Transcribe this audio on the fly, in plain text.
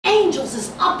angels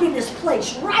is up in this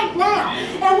place right now.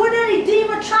 And when any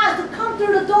demon tries to come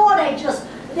through the door, they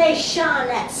shine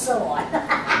that sword. Can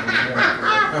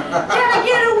I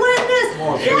get a witness?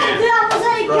 That devils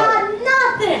ain't got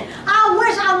nothing.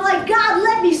 I'm like, God,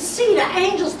 let me see the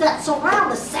angels that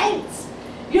surround the saints.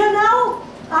 You know?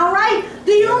 All right?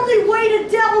 The only way the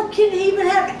devil can even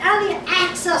have any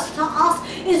access to us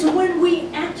is when we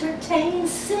entertain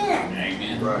sin.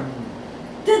 Amen. Right.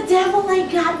 The devil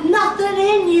ain't got nothing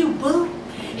in you, boo.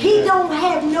 He don't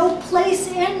have no place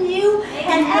in you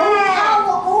and no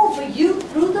power over you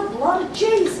through the blood of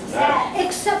Jesus,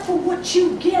 except for what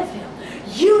you give him.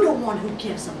 You the one who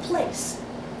gives him place.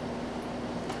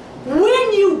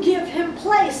 When you give him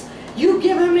place, you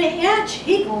give him an inch,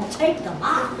 he gonna take them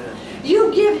out.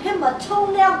 You give him a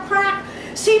toenail crack.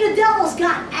 See, the devil's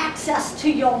got access to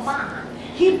your mind.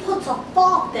 He puts a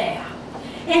thought there.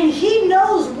 And he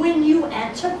knows when you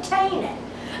entertain it.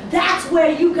 That's where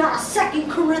you got 2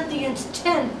 Corinthians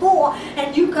 10:4,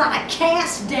 and you got to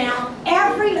cast down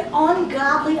every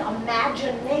ungodly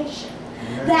imagination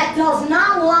that does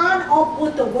not line up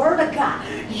with the Word of God.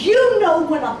 You know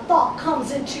when a thought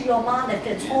comes into your mind, if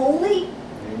it's holy,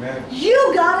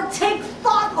 you got to take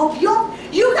thought of you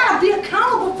got to be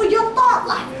accountable for your thought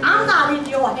life. I'm not in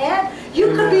your head.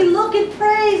 You could be looking,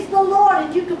 praise the Lord,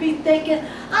 and you could be thinking,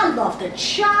 I'd love to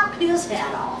chop his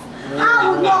head off. I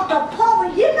would love to pull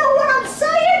it. You know what I'm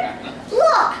saying?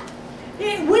 Look,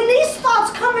 when these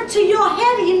thoughts come into your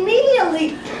head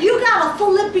immediately, you got a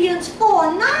Philippians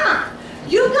 4:9.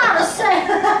 You got to say,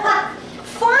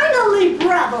 finally,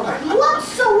 brethren,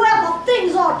 whatsoever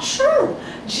things are true,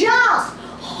 just,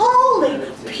 holy,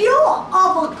 pure,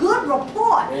 of a good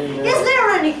report. Is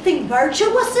there anything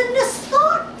virtuous in this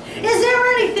thought? Is there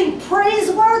anything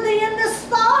praiseworthy in this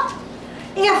thought?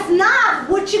 If not,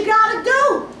 what you got to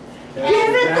do?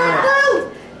 Give it the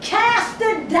boot. Cast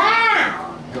it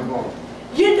down. Come on.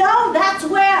 You know, that's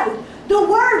where the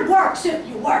Word works if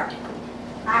you work it.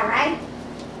 All right?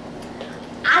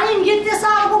 I didn't get this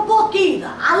out of a book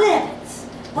either. I live it.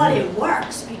 But it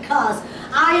works because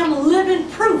I am living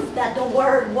proof that the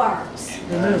Word works.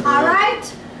 All right?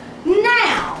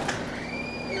 Now,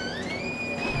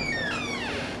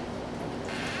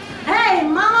 hey,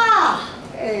 Mama.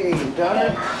 Hey,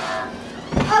 Donna.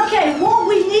 Okay, what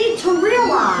we need to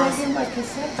realize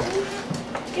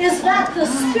is that the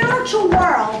spiritual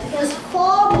world is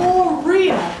far more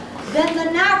real than the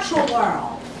natural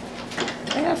world.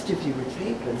 I asked if you were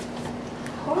taping.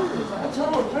 I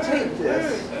told him to tape this.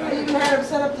 I even had him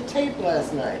set up the tape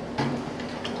last night. I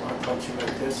thought you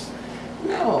meant this.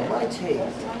 No, my tape. I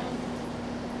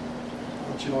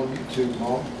thought you on YouTube,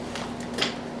 Mom.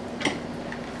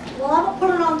 Well, I'm going to put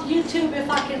it on YouTube if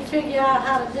I can figure out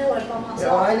how to do it by myself.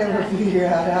 No, I never figure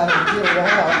out how to do it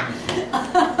out.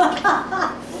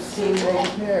 Team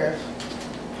taking care.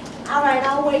 All right,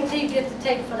 I'll wait till you get the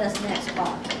tape for this next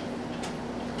part.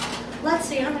 Let's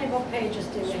see, how many more pages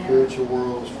do we have? Spiritual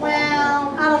world is far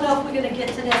Well, I don't know if we're going to get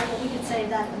to this, but we can save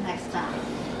that for next time.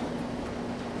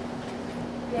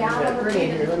 Yeah, I'm going to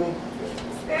repeat it.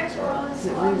 Spiritual world Is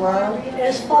it rewild?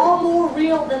 It's far more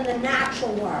real than the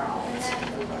natural world.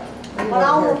 But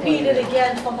I'll repeat it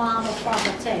again for Mama from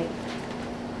the tape.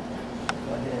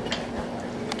 Go ahead.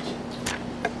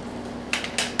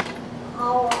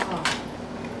 Oh,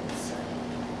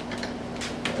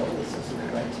 This isn't the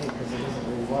right tape because it isn't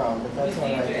rewild, but that's all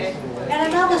right. and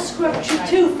another scripture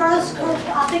too.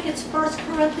 I think it's 1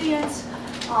 Corinthians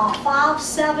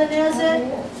 5:7, is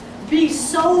it? Be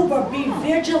sober, be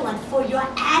vigilant, for your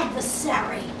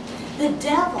adversary, the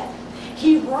devil.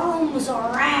 He roams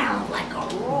around like a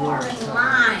roaring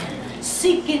lion,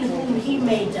 seeking whom he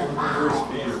may devour.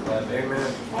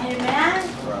 Amen. Amen?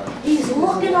 He's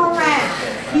looking around.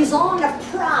 He's on the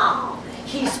prowl.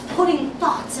 He's putting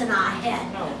thoughts in our head,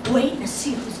 waiting to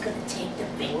see who's going to take the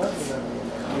bait.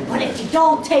 But if you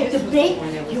don't take the bait,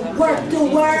 you work the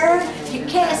Word, you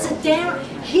cast it down,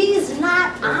 he's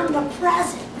not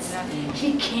omnipresent.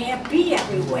 He can't be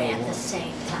everywhere at the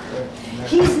same time.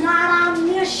 He's not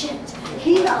omniscient.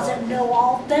 He doesn't know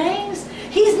all things.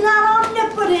 He's not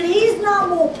omnipotent. He's not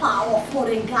more powerful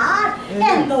than God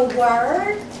and the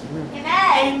Word.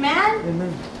 Amen.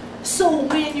 Amen. So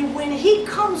when he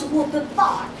comes with the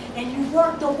thought and you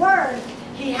work the Word,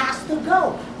 he has to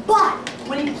go. But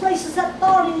when he places that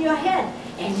thought in your head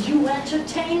and you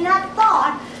entertain that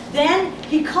thought, then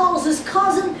he calls his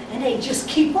cousin and they just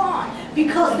keep on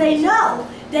because they know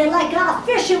they like got a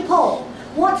fishing pole.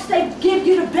 Once they give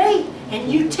you the bait and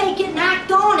you take it and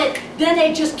act on it, then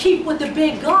they just keep with the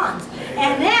big guns.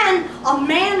 And then a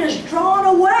man is drawn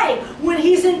away when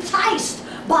he's enticed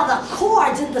by the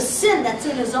cords and the sin that's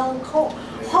in his own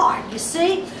apart, you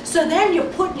see? So then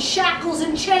you're putting shackles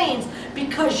and chains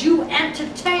because you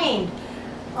entertained.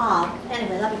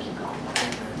 Anyway, let me keep going.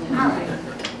 All right.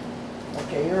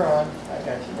 Okay, you're on. I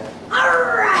got you now. All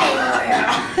right.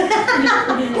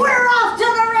 We're off to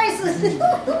the races.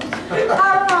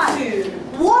 All right.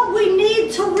 What we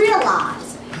need to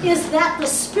realize is that the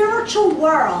spiritual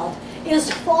world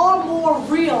is far more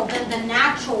real than the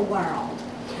natural world.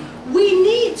 We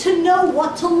need to know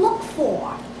what to look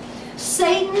for.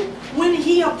 Satan, when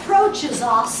he approaches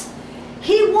us,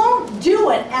 he won't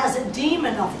do it as a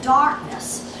demon of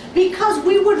darkness, because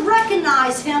we would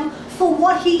recognize him for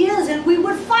what he is and we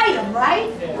would fight him,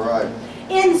 right? Right.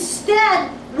 Instead,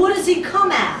 what does he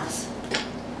come as?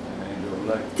 An angel of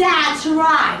light. That's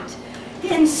right.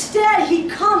 Instead, he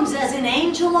comes as an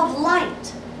angel of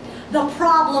light. The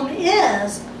problem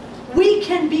is, we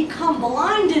can become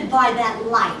blinded by that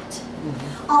light.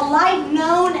 A light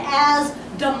known as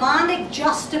demonic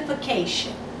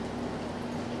justification.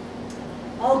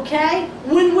 Okay?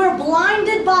 When we're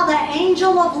blinded by the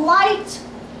angel of light,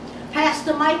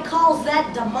 Pastor Mike calls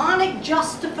that demonic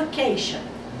justification.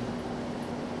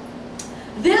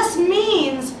 This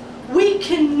means we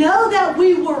can know that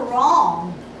we were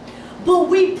wrong, but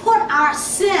we put our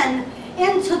sin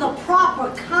into the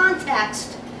proper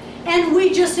context and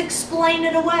we just explain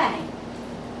it away.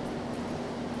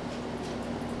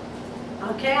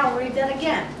 Okay, I'll read that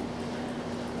again.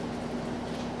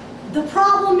 The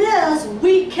problem is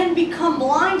we can become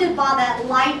blinded by that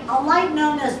light, a light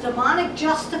known as demonic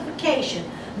justification.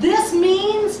 This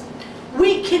means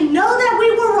we can know that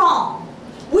we were wrong.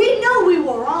 We know we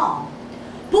were wrong.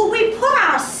 But we put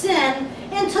our sin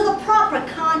into the proper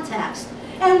context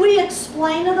and we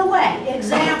explain it away.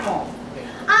 Example,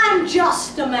 I'm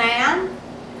just a man.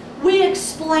 We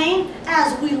explain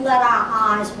as we let our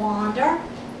eyes wander.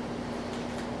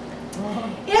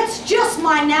 It's just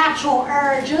my natural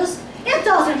urges. It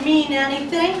doesn't mean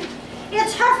anything.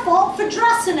 It's her fault for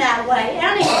dressing that way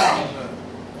anyway.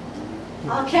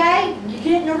 Okay? You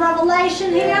getting a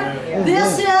revelation here? Yeah.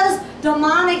 This is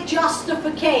demonic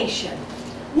justification.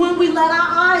 When we let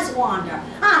our eyes wander.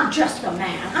 I'm just a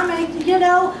man. I mean, you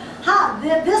know,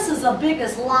 this is the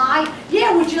biggest lie.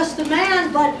 Yeah, we're just a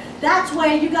man, but that's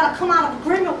where you got to come out of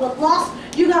agreement with lust.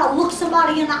 You got to look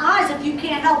somebody in the eyes if you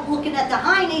can't help looking at the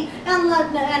hiney. And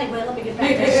anyway, let me get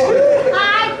back to this.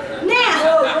 Alright,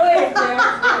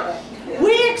 now,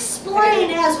 we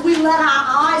explain as we let our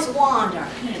eyes wander.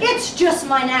 It's just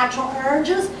my natural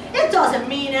urges. It doesn't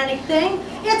mean anything.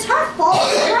 It's her fault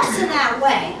for dressing that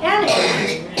way.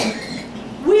 Anyway,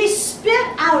 we spit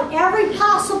out every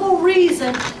possible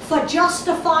reason for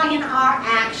justifying our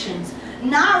actions,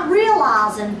 not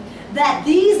realizing that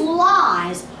these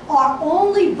lies are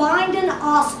only binding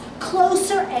us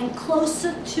closer and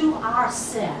closer to our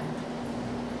sin.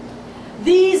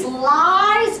 These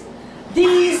lies,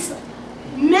 these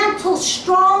mental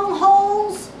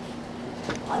strongholds,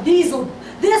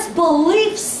 this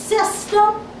belief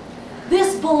system,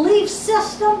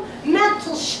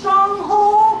 mental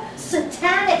stronghold,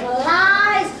 satanic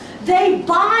lies, they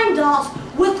bind us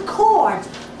with cords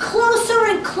closer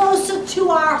and closer to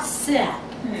our sin.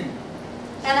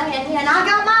 And I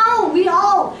got my own. We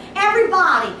all,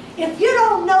 everybody. If you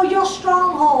don't know your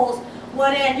strongholds,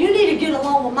 well then you need to get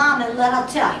along with Mama and let her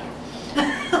tell you.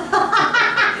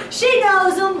 She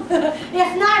knows them.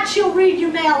 If not, she'll read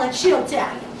your mail and she'll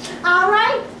tell you. All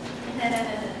right?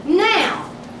 Now,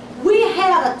 we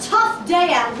had a tough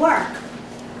day at work.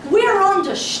 We're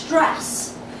under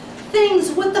stress.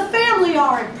 Things with the family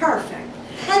aren't perfect.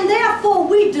 And therefore,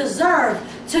 we deserve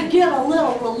to get a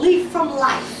little relief from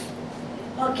life.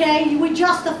 Okay? We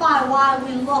justify why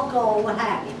we look or what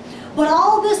have you. But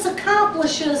all this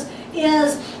accomplishes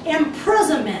is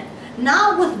imprisonment,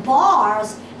 not with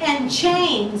bars and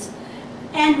chains,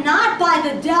 and not by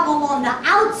the devil on the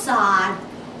outside,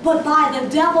 but by the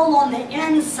devil on the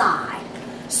inside.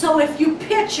 So if you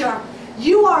picture,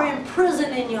 you are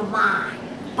imprisoned in your mind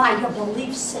by your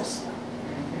belief system.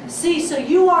 See, so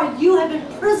you have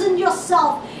imprisoned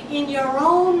yourself in your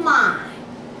own mind.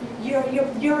 You're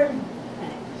in,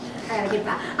 I gotta get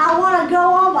back. I want to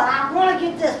go on, but I want to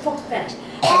get this book finished.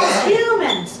 As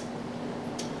humans,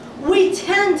 we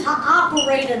tend to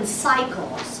operate in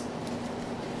cycles.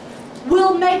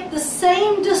 We'll make the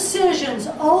same decisions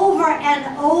over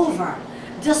and over,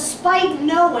 despite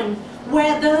knowing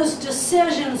where those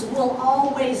decisions will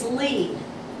always lead.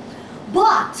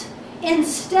 But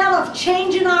instead of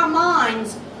changing our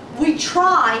minds, we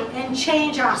try and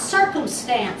change our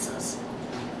circumstances.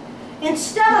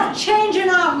 Instead of changing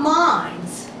our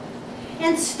minds,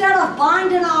 instead of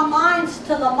binding our minds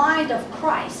to the mind of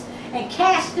Christ, and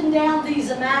casting down these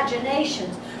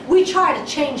imaginations, we try to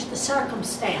change the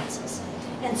circumstances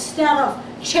instead of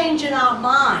changing our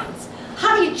minds.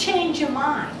 How do you change your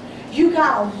mind? You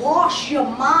got to wash your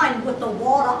mind with the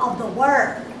water of the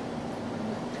Word.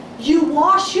 You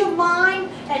wash your mind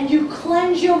and you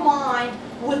cleanse your mind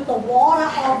with the water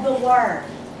of the Word.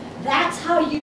 That's how you